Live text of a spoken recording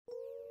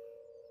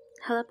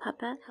Hello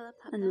Puppet,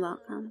 and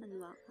welcome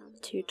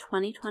to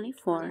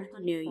 2024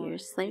 New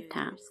Year's Slave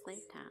Tasks.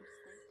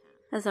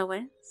 As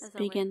always,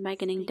 begin by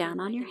getting down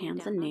on your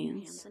hands and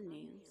knees,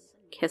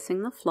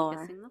 kissing the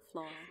floor,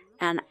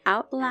 and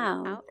out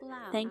loud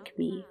thank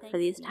me for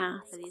these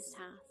tasks.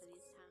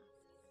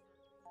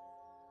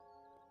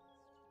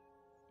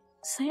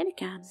 Say it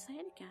again,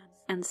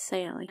 and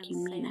say it like you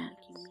mean it.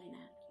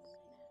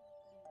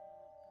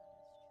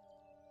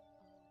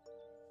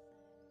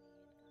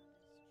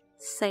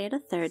 Say it a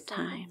third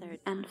time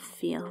and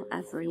feel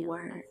every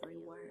word.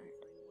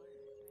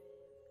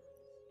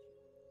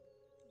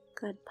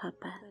 Good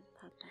puppet.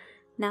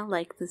 Now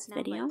like this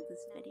video,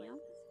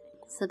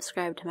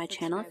 subscribe to my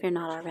channel if you're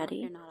not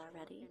already,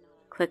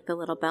 click the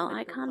little bell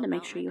icon to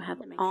make sure you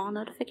have all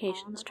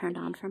notifications turned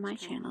on for my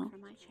channel,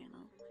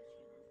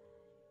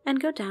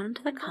 and go down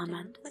into the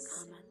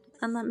comments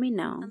and let me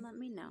know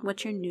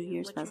what your New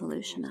Year's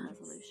resolution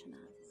is.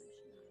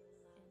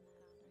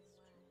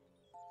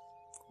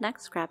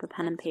 Next, grab a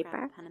pen and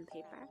paper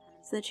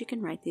so that you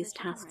can write these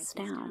tasks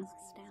down.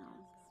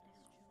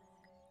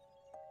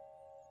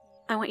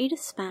 I want you to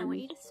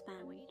spend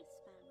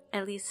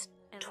at least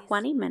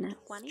 20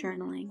 minutes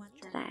journaling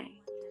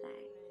today,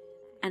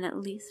 and at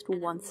least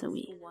once a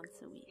week.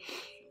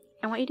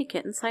 I want you to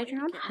get inside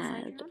your own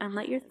head and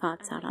let your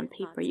thoughts out on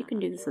paper. You can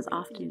do this as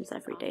often as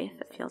every day if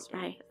it feels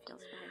right.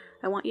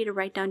 I want you to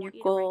write down your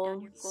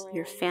goals,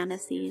 your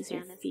fantasies,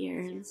 your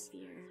fears.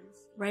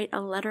 Write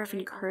a letter of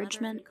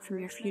encouragement from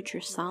your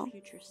future self.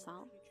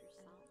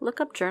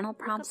 Look up journal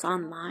prompts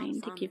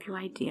online to give you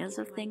ideas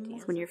of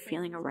things when you're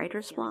feeling a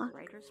writer's block.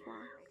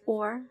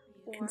 Or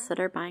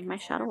consider buying my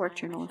shadow work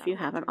journal if you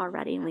haven't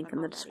already, link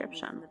in the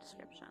description.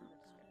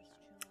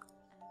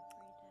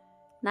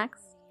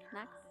 Next,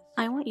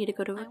 I want you to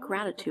go to a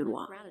gratitude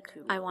walk.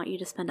 I want you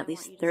to spend at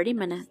least 30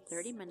 minutes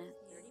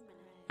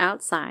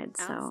outside,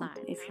 so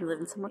if you live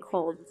in somewhere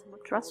cold,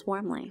 dress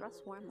warmly.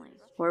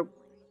 Or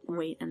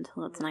wait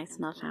until it's nice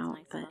enough out,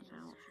 but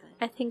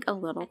I think a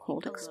little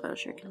cold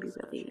exposure can be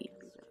really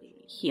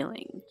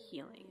healing,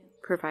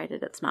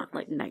 provided it's not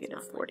like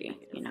 -40,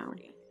 you know.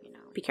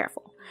 Be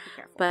careful.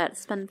 But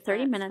spend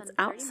 30 minutes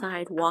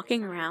outside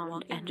walking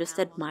around and just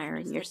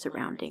admiring your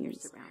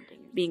surroundings,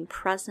 being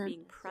present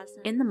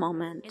in the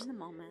moment.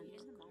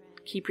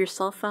 Keep your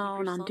cell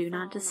phone on Do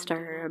Not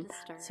Disturb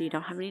so you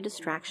don't have any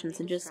distractions,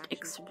 and just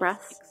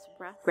express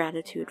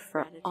gratitude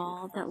for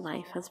all that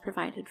life has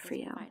provided for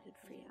you.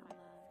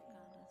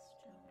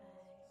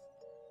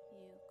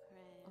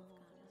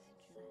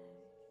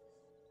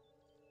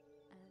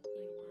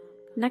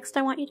 Next,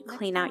 I want you to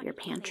clean out your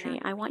pantry.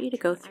 I want you to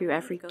go through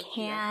every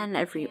can,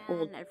 every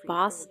old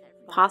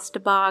pasta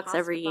box,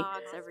 every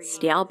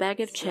stale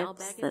bag of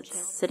chips that's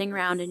sitting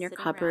around in your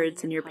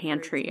cupboards in your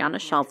pantry on a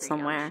shelf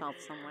somewhere.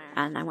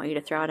 And I want you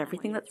to throw out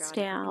everything that's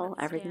stale,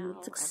 everything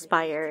that's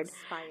expired.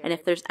 And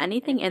if there's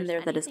anything in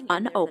there that is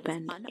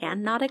unopened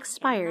and not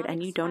expired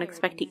and you don't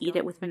expect to eat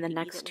it within the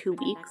next 2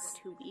 weeks,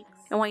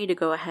 I want you to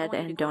go ahead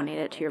and donate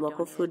it to your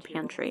local food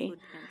pantry.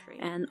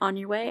 And on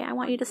your way, I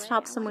want you to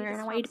stop somewhere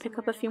and I want you to pick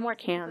up a few more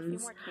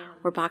cans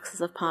or boxes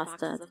of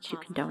pasta that you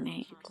can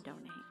donate.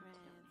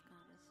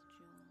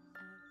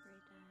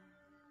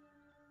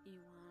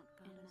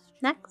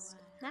 Next,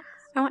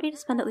 I want you to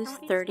spend at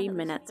least 30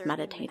 minutes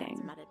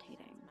meditating.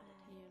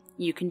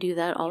 You can do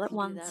that all at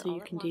once, or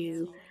you can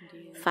do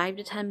 5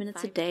 to 10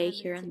 minutes a day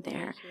here and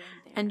there,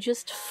 and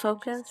just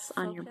focus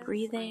on your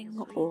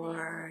breathing,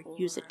 or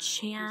use a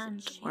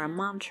chant or a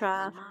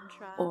mantra,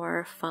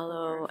 or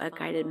follow a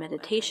guided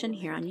meditation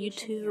here on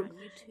YouTube.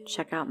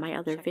 Check out my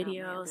other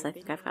videos. I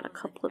think I've got a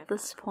couple at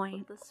this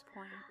point.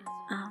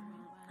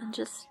 And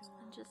just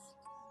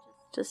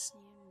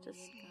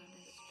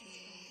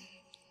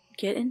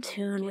get in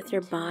tune with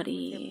your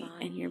body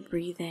and your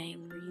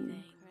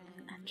breathing,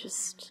 and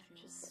just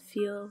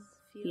feel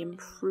the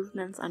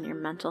improvements on your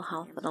mental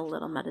health that a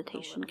little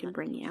meditation can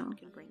bring you.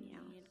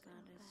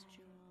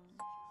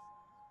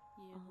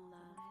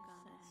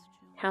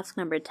 Task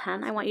number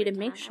 10, I want you to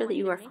make sure that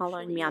you are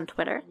following me on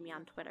Twitter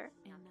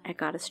at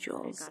Goddess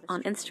Jules,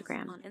 on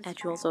Instagram at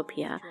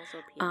JulesOpia.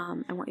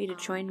 I want you to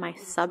join my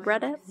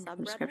subreddit, in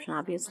the description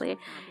obviously,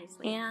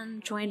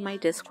 and join my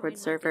Discord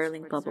server,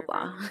 link blah blah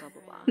blah.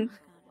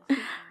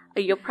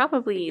 You'll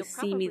probably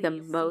see me the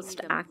most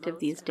active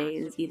these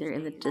days either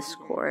in the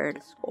Discord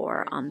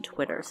or on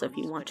Twitter, so if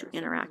you want to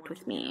interact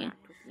with me,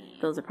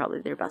 those are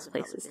probably their best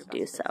places to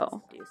do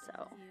so.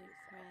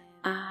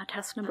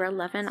 Task number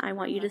 11, I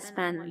want you to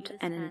spend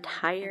an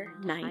entire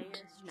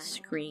night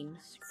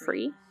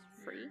screen-free.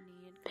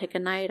 Pick a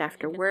night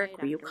after work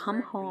where you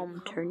come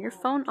home, turn your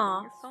phone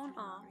off,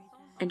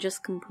 and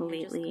just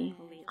completely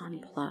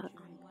unplug.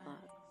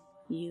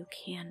 You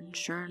can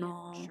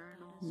journal,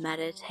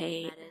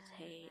 meditate,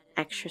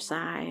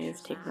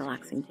 exercise, take a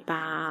relaxing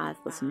bath,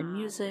 listen to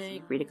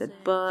music, read a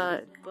good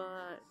book,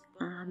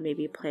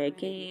 maybe play a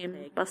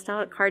game, bust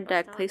out a card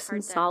deck, play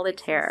some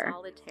solitaire,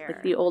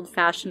 like the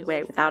old-fashioned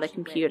way without a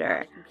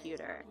computer.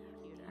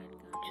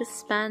 Just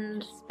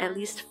spend at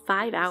least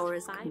 5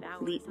 hours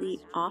completely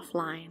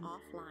offline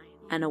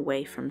and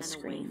away from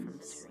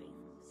screens.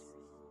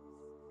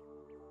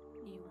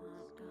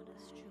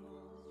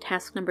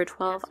 Task number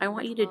 12, I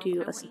want you to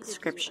do a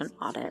subscription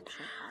audit.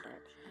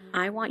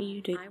 I want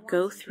you to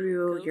go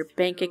through your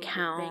bank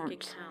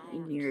account,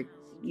 your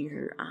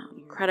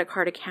credit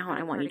card account.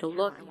 I want you to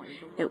look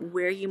at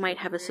where you might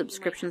have a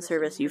subscription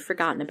service you've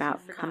forgotten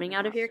about coming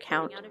out of your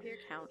account,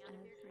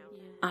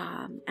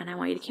 and I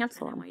want you to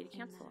cancel them.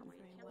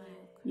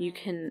 You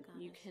can,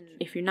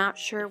 if you're not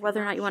sure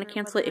whether or not you want to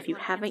cancel it, if you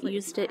haven't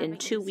used it in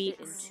 2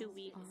 weeks,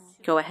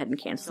 go ahead and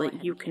cancel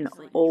it. You can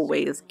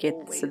always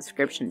get the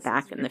subscription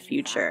back in the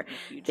future.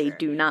 They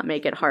do not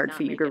make it hard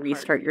for you to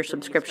restart your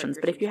subscriptions,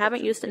 but if you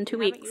haven't used it in 2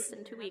 weeks,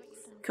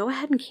 go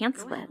ahead and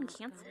cancel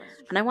it.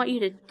 And I want you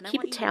to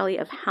keep a tally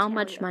of how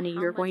much money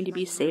you're going to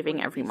be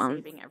saving every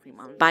month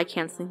by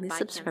canceling these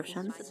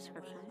subscriptions.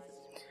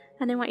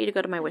 And I want you to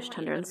go to my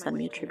WISHTENDER and send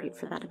me a tribute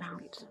for that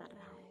amount.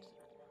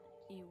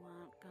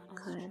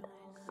 Good.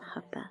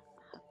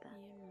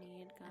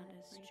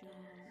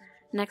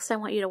 Next, I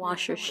want you to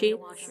wash your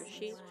sheets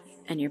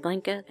and your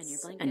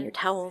blankets and your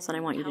towels, and I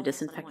want you to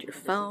disinfect your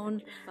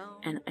phone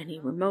and any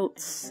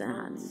remotes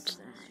and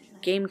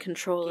game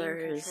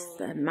controllers,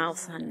 the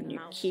mouse on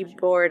your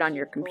keyboard, on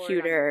your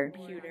computer,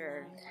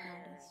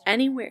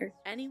 anywhere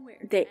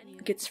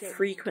that gets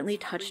frequently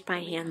touched by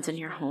hands in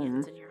your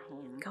home.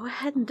 Go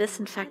ahead and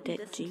disinfect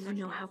it. Do you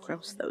know how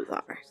gross those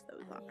are?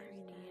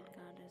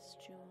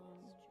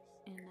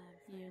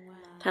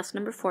 Task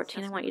number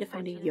 14, I want you to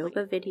find a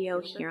yoga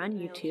video here on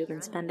YouTube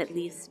and spend at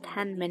least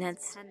 10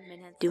 minutes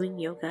doing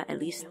yoga at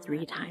least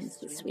 3 times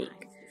this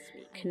week.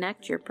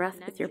 Connect your breath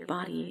with your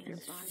body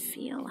and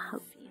feel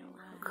how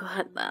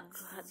good that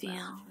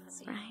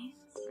feels, right?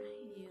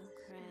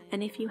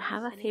 And if you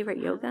have a favorite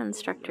yoga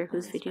instructor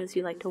whose videos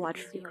you like to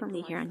watch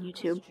frequently here on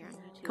YouTube,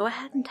 go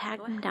ahead and tag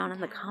them down in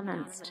the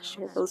comments to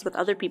share those with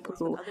other people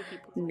who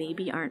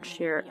maybe aren't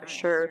sure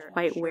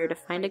quite where to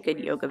find a good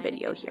yoga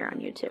video here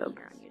on YouTube.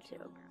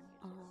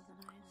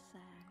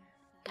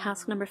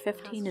 Task number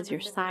 15 is your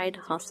side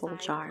hustle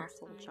jar.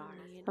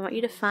 I want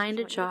you to find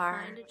a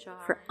jar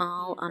for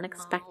all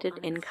unexpected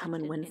income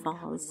and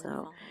windfalls.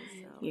 So,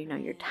 you know,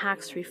 your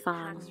tax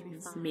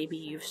refunds, maybe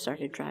you've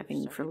started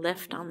driving for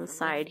Lyft on the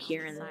side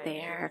here and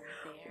there,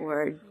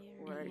 or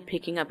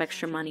picking up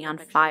extra money on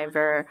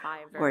Fiverr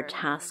or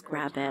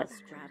TaskRabbit.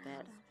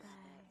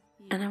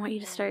 And I want you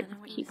to start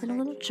keeping a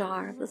little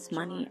jar of this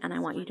money, and I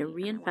want you to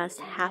reinvest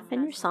half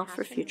in yourself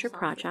for future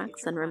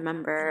projects. And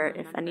remember,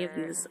 if any of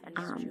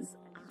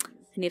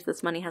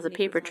this money has a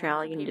paper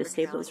trail, you need to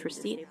save those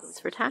receipts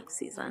for tax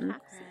season,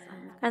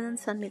 and then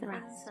send me the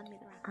rest,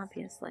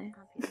 obviously.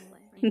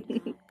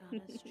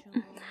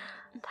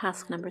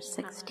 Task number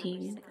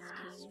 16.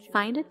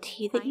 Find a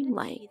tea that you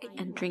like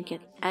and drink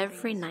it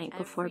every night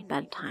before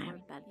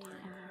bedtime.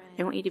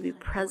 I want you to be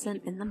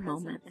present in the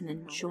moment and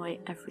enjoy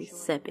every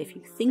sip. If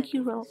you think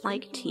you don't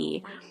like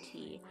tea,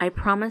 I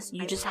promise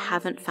you just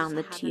haven't found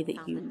the tea that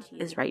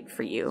is right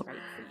for you.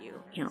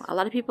 You know, a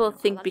lot of people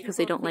think because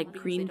they don't like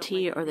green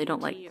tea or they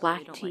don't like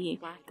black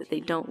tea that they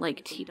don't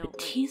like tea, but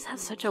teas have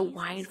such a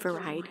wide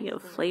variety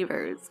of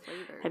flavors.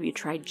 Have you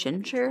tried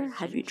ginger?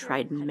 Have you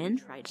tried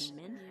mint?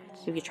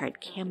 Have you tried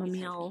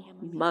chamomile,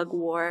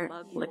 mugwort,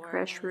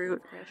 licorice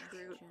root?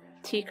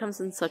 Tea comes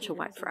in such a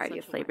wide variety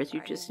of flavors.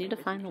 You just need to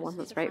find the one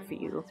that's right for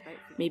you.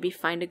 Maybe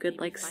find a good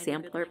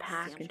sampler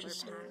pack and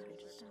just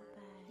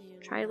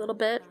try a little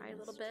bit.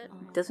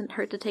 It doesn't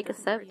hurt to take a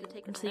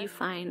sip until you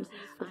find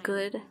a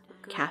good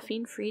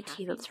caffeine-free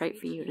tea that's right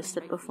for you to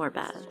sip before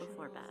bed.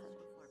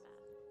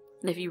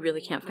 And if you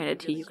really can't find a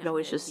tea, you could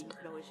always just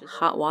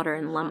hot water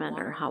and lemon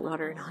or hot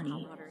water and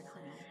honey.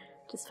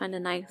 Just find a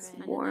nice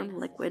warm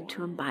liquid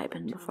to imbibe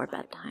in before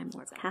bedtime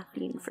that's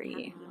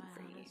caffeine-free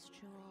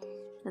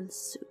and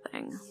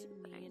soothing.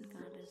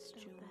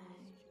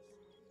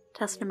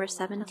 Task number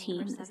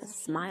 17 is a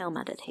smile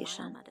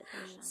meditation.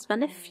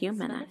 Spend a few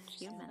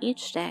minutes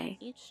each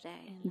day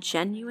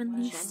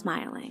genuinely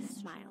smiling,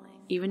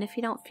 even if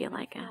you don't feel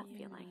like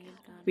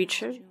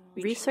it.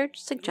 Research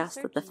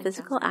suggests that the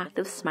physical act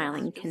of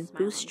smiling can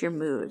boost your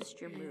mood.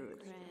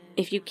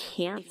 If you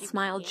can't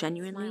smile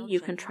genuinely, you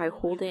can try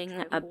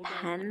holding a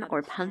pen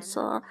or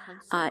pencil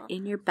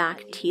in your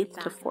back teeth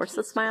to force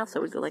a smile, so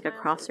it would go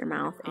across your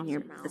mouth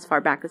and as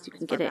far back as you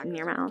can get it in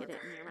your mouth.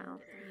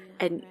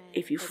 And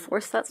if you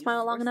force that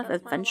smile long enough,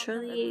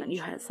 eventually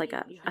it's like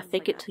a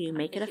fake it till you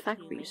make it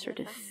effect where you start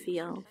to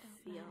feel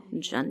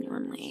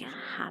genuinely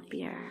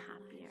happier.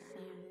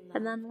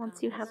 And then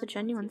once you have a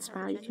genuine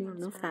smile, you can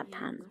remove that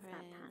pen.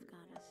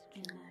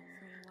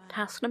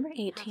 Task number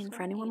 18,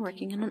 for anyone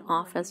working in an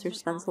office or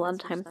spends a lot of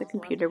time with the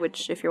computer,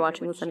 which if you're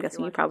watching this, I'm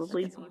guessing you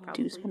probably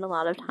do spend a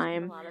lot of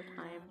time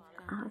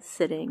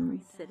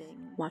sitting,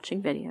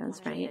 watching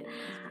videos, right?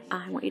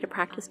 I want you to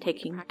practice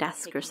taking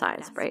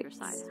desk-exercise breaks.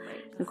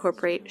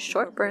 Incorporate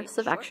short bursts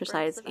of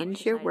exercise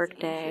into your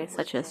workday,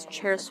 such as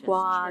chair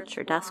squats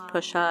or desk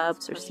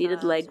push-ups or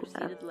seated leg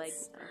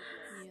lifts.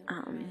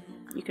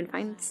 You can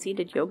find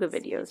seated yoga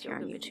videos here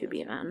on YouTube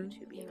even.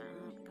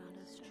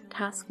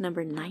 Task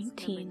number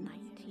 19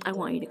 I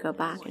want you to go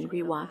back and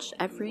rewatch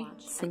every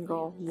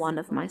single one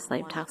of my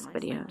slave task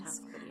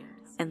videos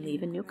and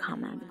leave a new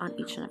comment on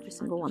each and every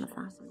single one of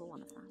them.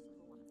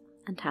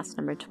 And task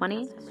number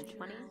 20,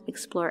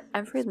 explore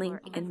every link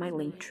in my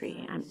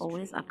Linktree. I'm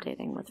always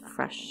updating with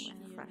fresh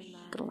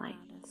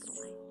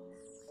delights.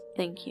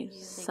 Thank you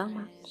so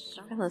much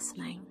for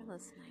listening.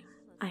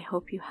 I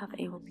hope you have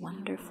a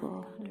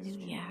wonderful new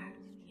year.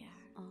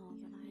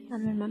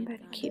 And remember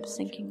to keep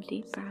sinking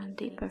deeper and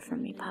deeper for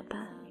me,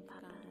 Papa.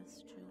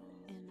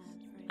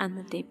 And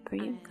the deeper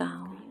you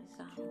go,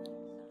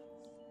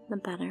 the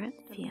better it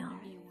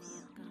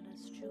feels.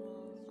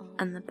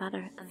 And the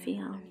better it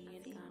feels,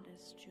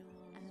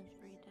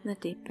 the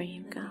deeper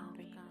you go.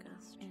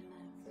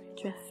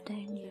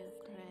 Drifting,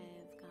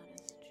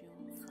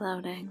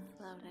 floating,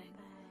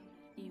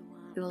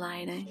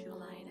 gliding,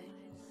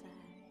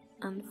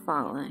 and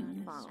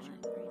falling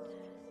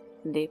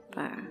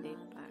deeper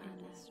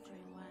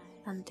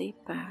and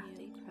deeper.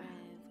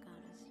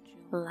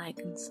 Like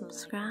and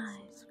subscribe.